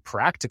a very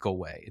practical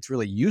way. It's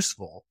really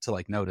useful to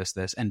like notice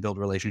this and build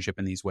relationship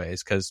in these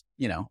ways. Cause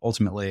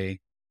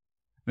ultimately,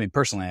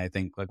 personally, I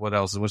think like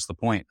what's the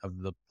point of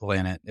the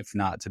planet if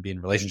not to be in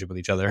relationship with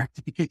each other?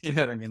 You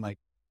know what I mean? Like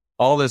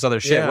all this other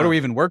shit. What are we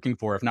even working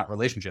for if not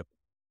relationship?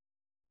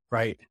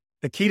 Right.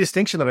 The key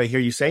distinction that I hear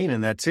you saying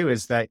in that too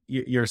is that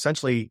you're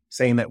essentially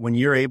saying that when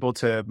you're able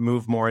to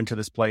move more into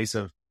this place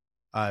of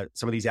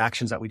some of these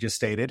actions that we just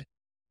stated,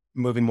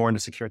 moving more into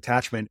secure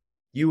attachment,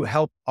 you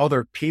help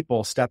other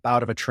people step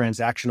out of a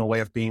transactional way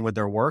of being with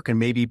their work and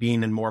maybe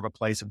being in more of a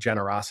place of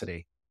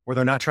generosity where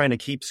they're not trying to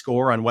keep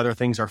score on whether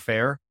things are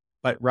fair,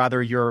 but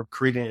rather you're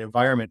creating an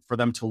environment for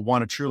them to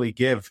want to truly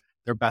give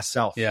their best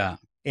self. Yeah.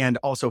 And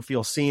also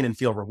feel seen and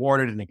feel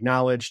rewarded and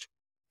acknowledged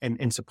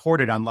and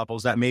supported on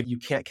levels that maybe you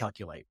can't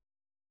calculate,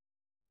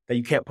 that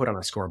you can't put on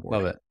a scoreboard.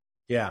 Love it.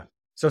 Yeah.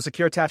 So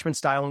secure attachment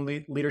style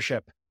and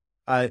leadership.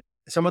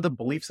 Some of the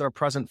beliefs that are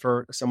present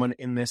for someone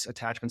in this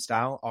attachment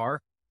style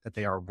are that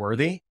they are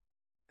worthy,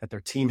 that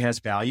their team has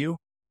value.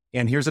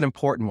 And here's an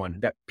important one,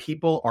 that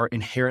people are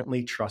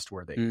inherently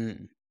trustworthy.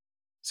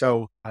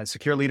 So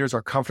secure leaders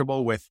are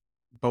comfortable with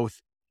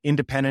both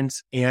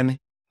independence and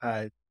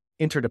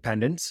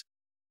interdependence.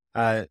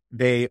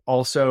 They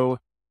also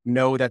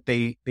know that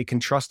they can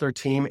trust their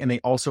team, and they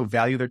also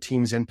value their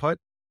team's input,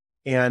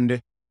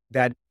 and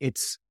that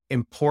it's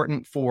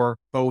important for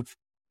both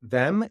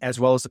them as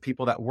well as the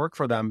people that work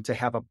for them to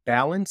have a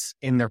balance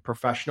in their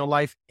professional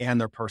life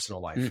and their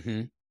personal life.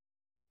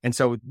 And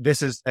so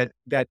this is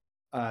that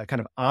kind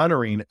of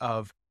honoring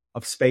of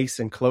space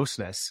and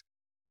closeness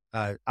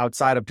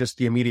outside of just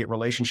the immediate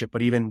relationship,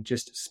 but even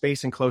just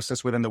space and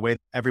closeness within the way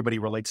everybody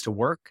relates to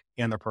work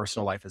and their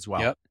personal life as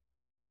well. Yep.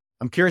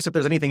 I'm curious if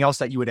there's anything else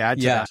that you would add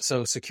to that.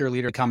 So secure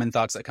leader, common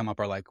thoughts that come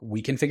up are like,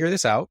 we can figure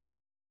this out.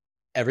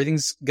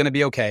 Everything's going to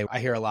be okay. I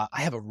hear a lot.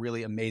 I have a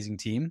really amazing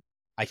team.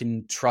 I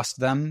can trust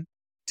them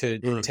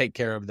to take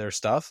care of their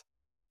stuff.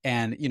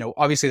 And,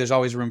 obviously there's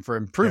always room for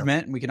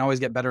improvement. We can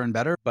always get better and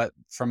better. But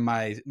from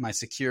my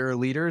secure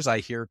leaders, I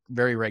hear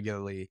very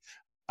regularly,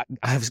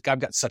 I've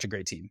got such a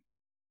great team.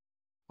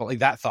 Well, like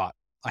that thought,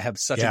 I have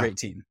such a great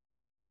team.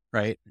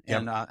 Right.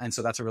 And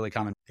so that's a really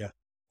common.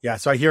 Yeah.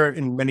 So I hear it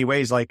in many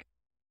ways, like,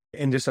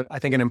 and just, I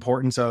think, an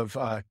importance of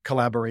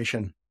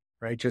collaboration,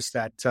 right? Just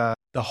that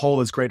the whole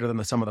is greater than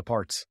the sum of the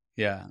parts.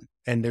 Yeah.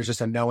 And there's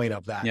just a knowing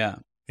of that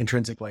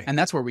intrinsically. And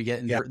that's where we get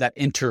into that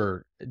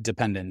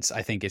interdependence,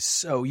 I think, is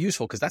so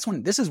useful, because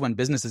this is when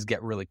businesses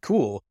get really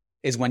cool,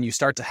 is when you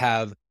start to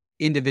have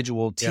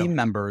individual team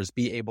members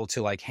be able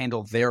to like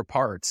handle their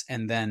parts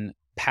and then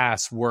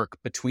pass work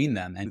between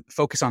them and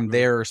focus on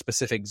their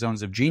specific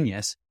zones of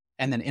genius,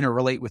 and then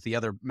interrelate with the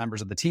other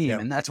members of the team.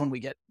 And that's when we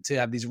get to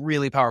have these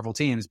really powerful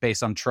teams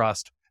based on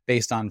trust,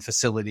 based on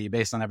facility,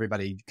 based on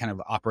everybody kind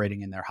of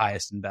operating in their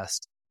highest and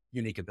best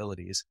unique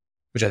abilities,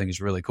 which I think is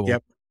really cool.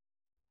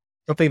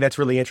 Something that's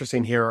really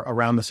interesting here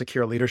around the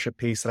secure leadership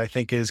piece that I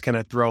think is going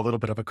to throw a little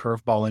bit of a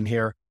curveball in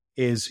here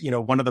is,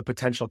 one of the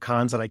potential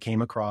cons that I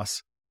came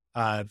across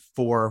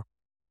for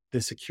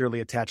the securely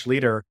attached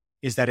leader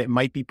is that it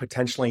might be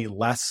potentially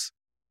less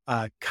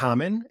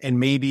common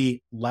and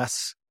maybe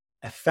less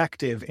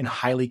effective in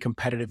highly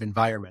competitive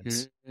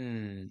environments,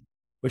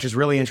 which is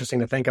really interesting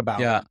to think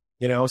about.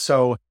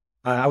 So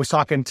I was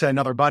talking to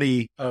another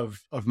buddy of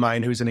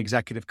mine who's an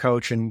executive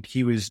coach, and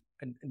he was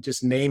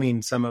just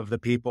naming some of the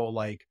people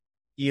like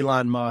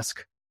Elon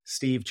Musk,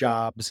 Steve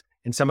Jobs,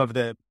 and some of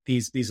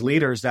these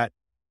leaders that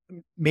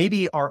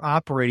maybe are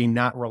operating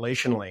not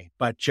relationally,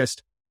 but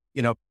just,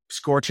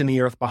 scorching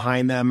the earth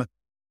behind them,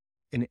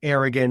 an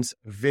arrogance,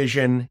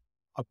 vision,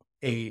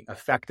 a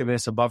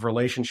effectiveness above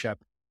relationship.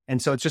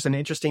 And so it's just an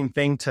interesting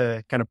thing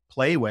to kind of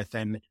play with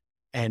and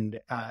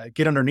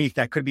get underneath.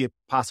 That could be a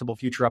possible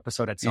future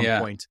episode at some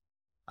point.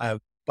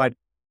 But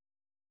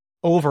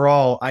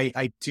overall,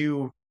 I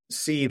do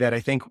see that. I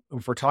think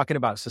if we're talking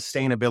about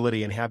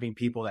sustainability and having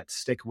people that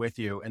stick with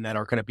you and that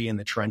are going to be in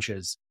the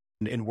trenches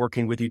and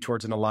working with you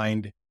towards an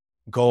aligned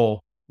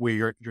goal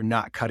where you're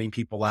not cutting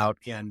people out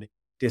and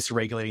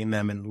dysregulating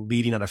them and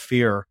leading out of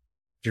fear,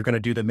 you're going to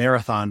do the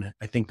marathon.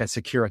 I think that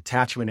secure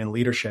attachment and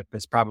leadership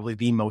is probably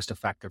the most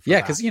effective.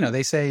 Because,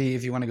 they say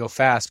if you want to go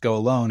fast, go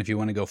alone. If you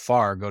want to go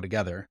far, go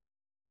together.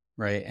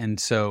 Right. And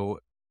so.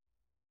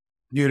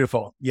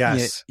 Beautiful.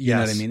 Yes. You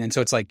know what I mean? And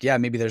so it's like,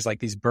 maybe there's like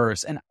these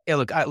bursts. And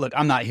look,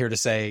 I'm not here to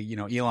say,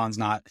 Elon's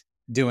not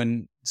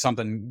doing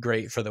something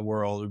great for the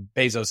world, or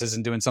Bezos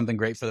isn't doing something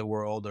great for the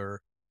world,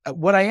 or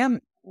what I am,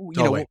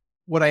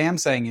 what I am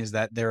saying is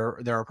that there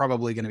are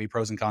probably going to be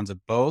pros and cons of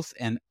both.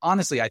 And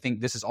honestly, I think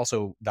this is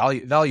also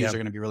values are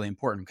going to be really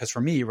important, because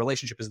for me,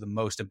 relationship is the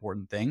most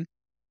important thing,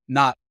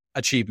 not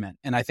achievement.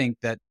 And I think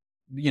that,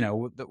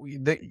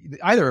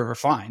 either are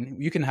fine.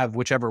 You can have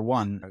whichever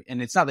one.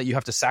 And it's not that you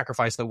have to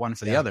sacrifice the one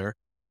for the other,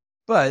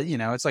 but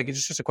it's like,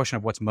 it's just a question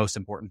of what's most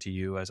important to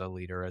you as a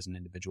leader, as an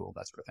individual,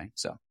 that sort of thing.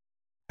 So.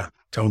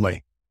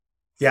 Totally.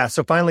 Yeah.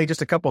 So finally,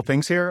 just a couple of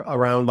things here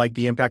around like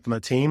the impact on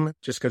the team,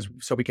 just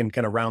so we can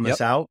kind of round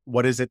this out.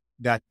 What is it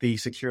that the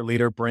secure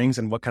leader brings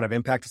and what kind of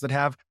impact does it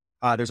have?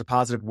 There's a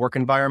positive work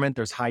environment.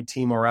 There's high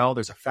team morale.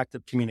 There's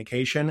effective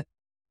communication,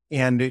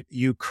 and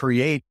you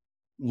create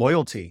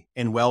loyalty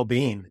and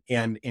well-being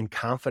and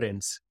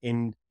confidence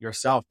in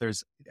yourself.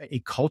 There's a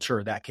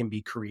culture that can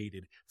be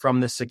created from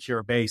this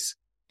secure base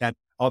that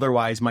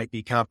otherwise might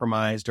be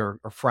compromised or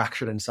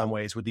fractured in some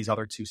ways with these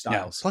other two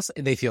styles. Plus,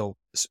 they feel,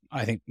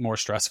 I think, more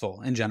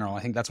stressful in general. I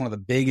think that's one of the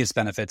biggest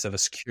benefits of a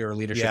secure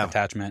leadership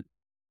attachment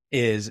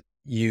is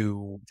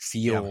you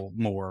feel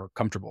more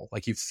comfortable.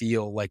 Like you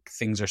feel like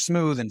things are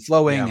smooth and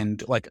flowing,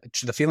 and like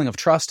the feeling of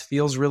trust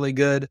feels really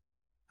good,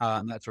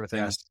 and that sort of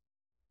thing.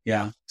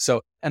 Yeah.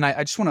 So, and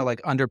I just want to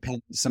like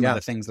underpin some of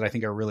the things that I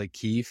think are really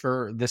key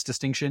for this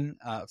distinction,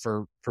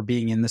 for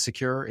being in the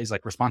secure, is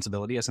like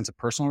responsibility, a sense of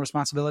personal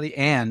responsibility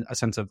and a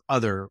sense of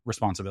other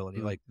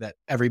responsibility, like that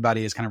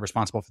everybody is kind of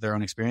responsible for their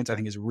own experience, I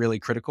think is really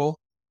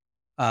critical.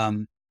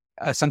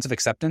 a sense of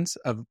acceptance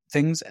of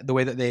things, the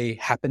way that they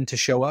happen to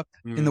show up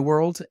in the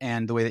world,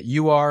 and the way that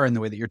you are, and the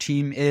way that your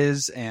team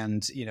is,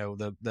 and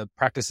the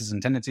practices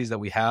and tendencies that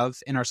we have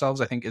in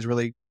ourselves, I think is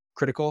really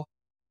critical.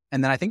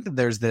 And then I think that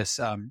there's this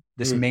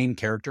main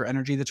character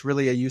energy that's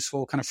really a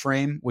useful kind of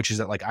frame, which is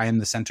that like I am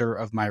the center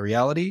of my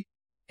reality,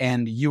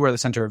 and you are the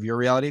center of your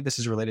reality. This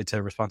is related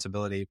to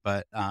responsibility,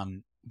 but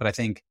I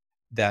think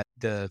that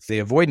the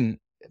avoidant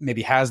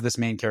maybe has this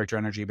main character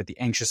energy, but the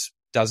anxious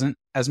doesn't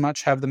as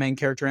much have the main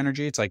character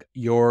energy. It's like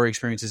your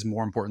experience is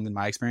more important than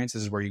my experience.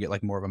 This is where you get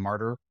like more of a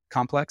martyr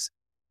complex.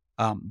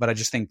 But I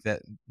just think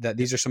that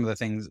these are some of the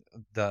things,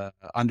 the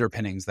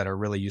underpinnings that are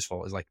really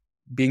useful, is like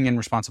being in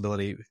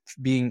responsibility,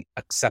 being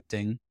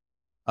accepting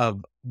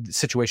of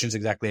situations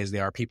exactly as they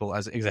are, people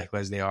as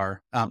exactly as they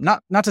are.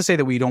 Not to say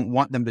that we don't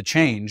want them to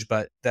change,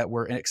 but that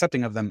we're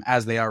accepting of them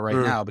as they are right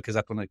now, because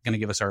that's going to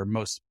give us our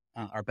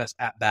best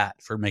at bat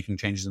for making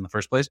changes in the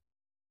first place.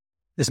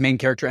 This main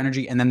character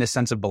energy, and then this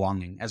sense of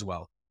belonging as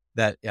well,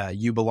 that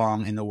you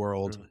belong in the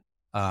world,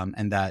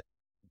 and that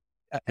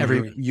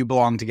you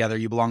belong together,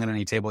 you belong at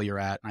any table you're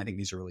at. And I think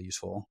these are really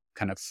useful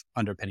kind of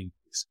underpinning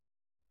things.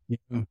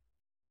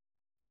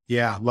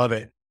 Yeah, love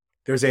it.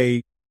 There's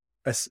a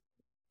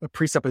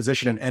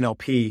presupposition in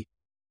NLP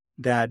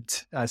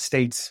that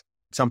states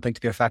something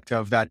to the effect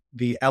of that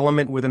the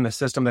element within the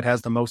system that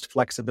has the most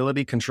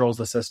flexibility controls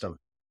the system.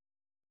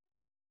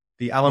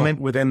 The element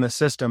within the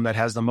system that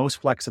has the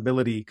most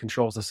flexibility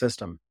controls the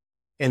system.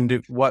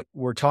 And what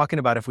we're talking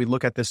about, if we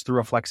look at this through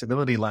a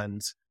flexibility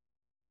lens,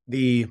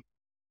 the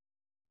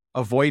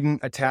avoidant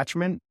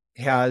attachment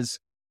has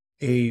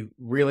a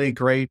really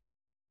great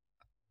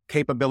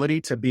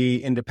capability to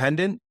be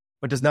independent,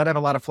 but does not have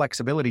a lot of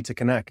flexibility to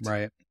connect.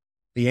 Right.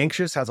 The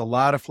anxious has a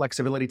lot of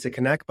flexibility to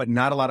connect, but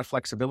not a lot of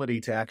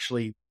flexibility to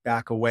actually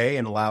back away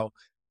and allow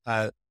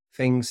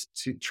things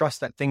to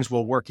trust that things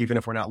will work even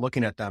if we're not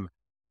looking at them.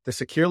 The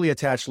securely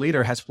attached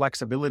leader has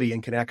flexibility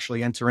and can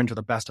actually enter into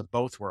the best of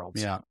both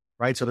worlds. Yeah.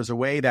 Right. So there's a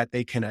way that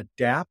they can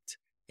adapt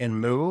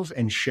and move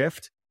and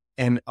shift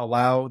and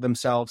allow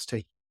themselves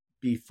to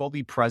be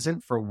fully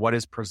present for what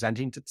is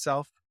presenting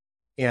itself,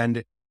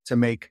 and to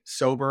make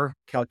sober,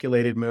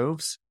 calculated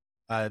moves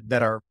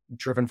that are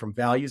driven from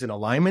values and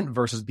alignment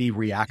versus be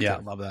reactive. Yeah,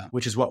 love that.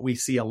 Which is what we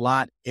see a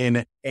lot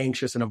in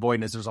anxious and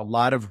avoidance. There's a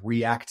lot of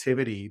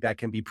reactivity that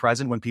can be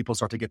present when people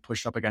start to get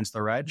pushed up against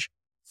their edge,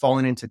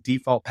 falling into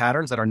default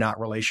patterns that are not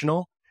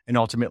relational and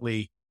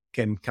ultimately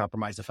can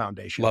compromise the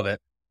foundation. Love it.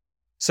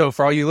 So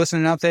for all you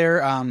listening out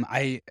there,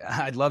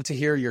 I'd love to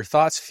hear your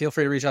thoughts. Feel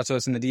free to reach out to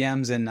us in the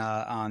DMs and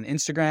on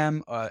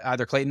Instagram.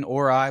 Either Clayton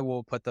or I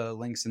will put the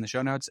links in the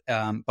show notes.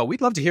 But we'd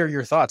love to hear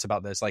your thoughts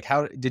about this. Like,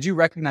 how did you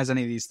recognize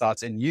any of these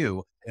thoughts in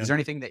you? Yeah. Is there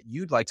anything that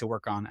you'd like to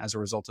work on as a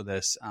result of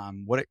this?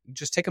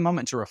 Just take a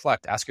moment to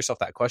reflect, ask yourself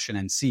that question,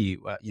 and see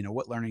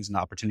what learnings and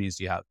opportunities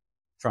do you have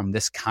from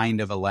this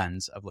kind of a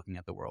lens of looking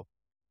at the world.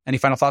 Any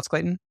final thoughts,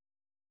 Clayton?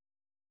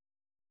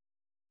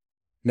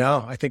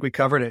 No, I think we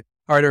covered it.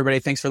 All right, everybody.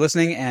 Thanks for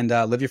listening, and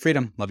live your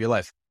freedom. Love your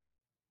life.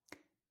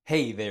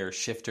 Hey there,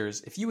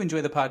 shifters. If you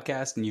enjoy the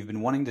podcast and you've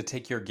been wanting to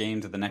take your game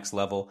to the next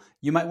level,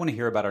 you might want to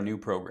hear about our new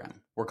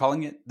program. We're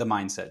calling it the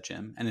Mindset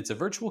Gym, and it's a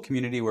virtual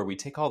community where we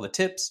take all the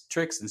tips,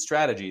 tricks, and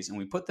strategies and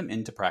we put them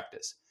into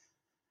practice.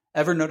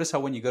 Ever notice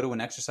how when you go to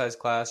an exercise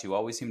class, you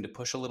always seem to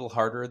push a little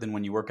harder than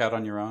when you work out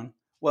on your own?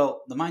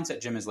 Well, the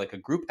Mindset Gym is like a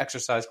group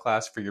exercise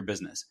class for your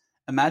business.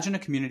 Imagine a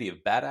community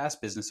of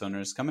badass business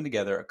owners coming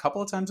together a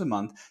couple of times a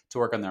month to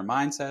work on their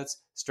mindsets,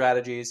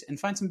 strategies, and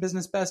find some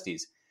business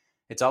besties.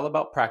 It's all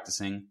about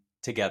practicing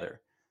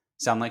together.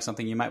 Sound like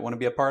something you might want to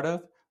be a part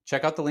of?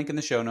 Check out the link in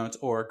the show notes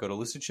or go to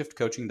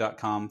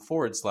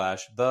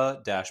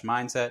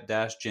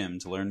lucidshiftcoaching.com/the-mindset-gym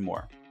to learn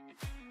more.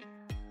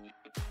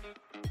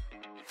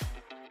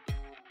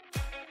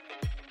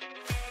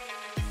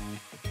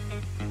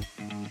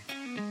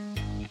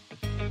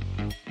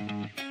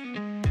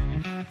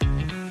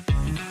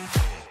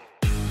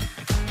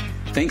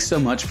 Thanks so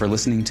much for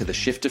listening to the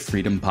Shift to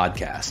Freedom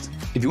podcast.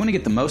 If you want to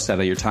get the most out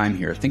of your time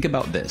here, think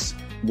about this.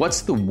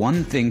 What's the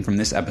one thing from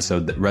this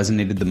episode that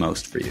resonated the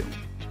most for you?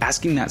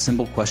 Asking that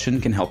simple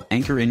question can help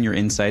anchor in your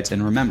insights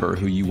and remember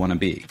who you want to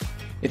be.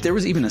 If there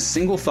was even a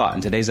single thought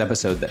in today's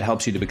episode that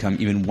helps you to become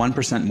even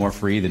 1% more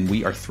free, then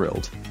we are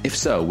thrilled. If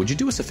so, would you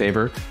do us a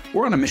favor?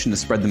 We're on a mission to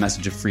spread the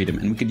message of freedom,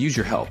 and we could use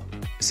your help.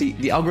 See,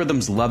 the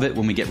algorithms love it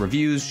when we get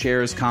reviews,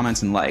 shares,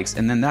 comments, and likes,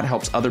 and then that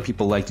helps other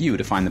people like you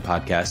to find the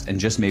podcast and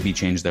just maybe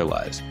change their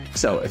lives.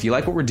 So if you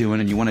like what we're doing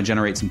and you want to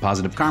generate some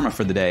positive karma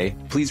for the day,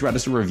 please write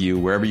us a review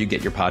wherever you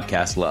get your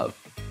podcast love.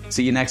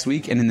 See you next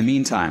week, and in the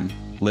meantime,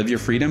 live your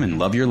freedom and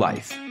love your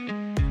life.